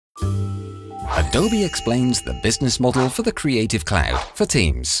Adobe explains the business model for the Creative Cloud for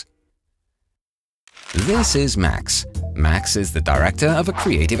Teams. This is Max. Max is the director of a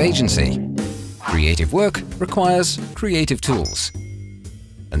creative agency. Creative work requires creative tools.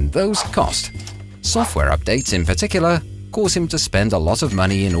 And those cost. Software updates in particular cause him to spend a lot of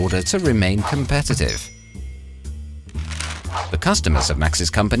money in order to remain competitive. The customers of Max's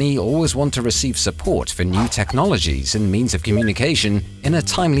company always want to receive support for new technologies and means of communication in a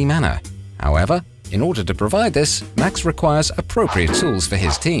timely manner. However, in order to provide this, Max requires appropriate tools for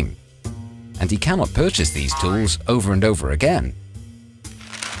his team. And he cannot purchase these tools over and over again.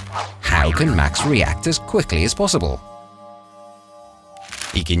 How can Max react as quickly as possible?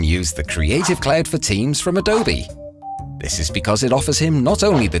 He can use the Creative Cloud for Teams from Adobe. This is because it offers him not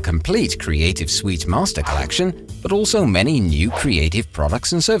only the complete Creative Suite Master Collection, but also many new creative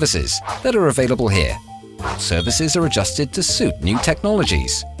products and services that are available here. Services are adjusted to suit new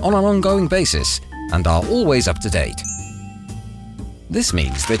technologies on an ongoing basis and are always up to date. This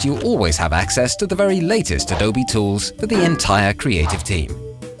means that you always have access to the very latest Adobe tools for the entire creative team.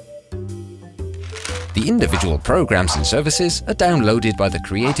 The individual programs and services are downloaded by the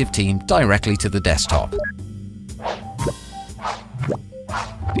creative team directly to the desktop.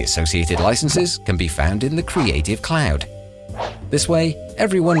 The associated licenses can be found in the Creative Cloud. This way,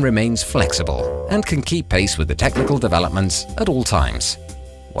 everyone remains flexible and can keep pace with the technical developments at all times.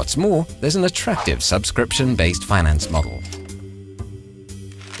 What's more, there's an attractive subscription-based finance model.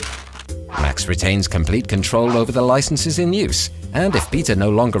 Max retains complete control over the licenses in use, and if Peter no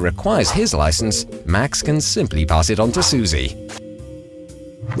longer requires his license, Max can simply pass it on to Susie.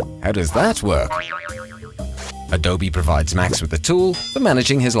 How does that work? Adobe provides Max with a tool for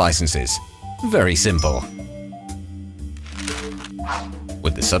managing his licenses. Very simple.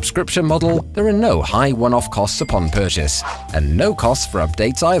 With the subscription model, there are no high one-off costs upon purchase, and no costs for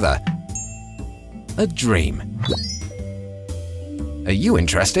updates either. A dream. Are you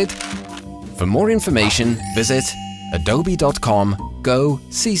interested? For more information, visit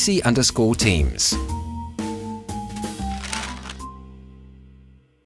adobe.com/go/cc_teams.